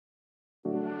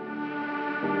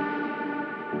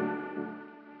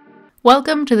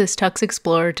Welcome to this Tux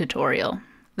Explorer tutorial.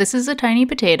 This is a tiny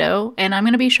potato, and I'm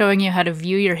going to be showing you how to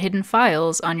view your hidden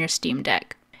files on your Steam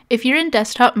Deck. If you're in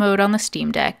desktop mode on the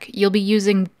Steam Deck, you'll be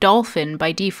using Dolphin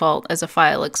by default as a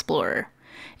file explorer.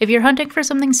 If you're hunting for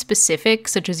something specific,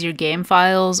 such as your game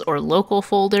files or local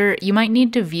folder, you might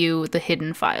need to view the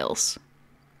hidden files.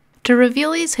 To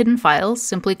reveal these hidden files,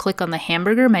 simply click on the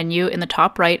hamburger menu in the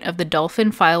top right of the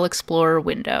Dolphin File Explorer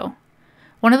window.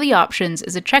 One of the options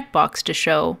is a checkbox to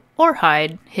show or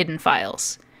hide hidden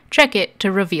files. Check it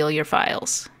to reveal your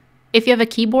files. If you have a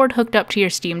keyboard hooked up to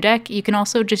your Steam Deck, you can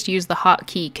also just use the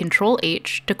hotkey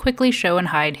Ctrl-H to quickly show and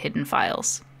hide hidden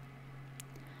files.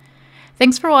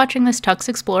 Thanks for watching this Tux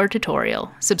Explorer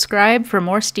tutorial. Subscribe for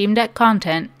more Steam Deck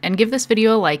content, and give this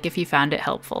video a like if you found it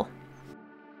helpful.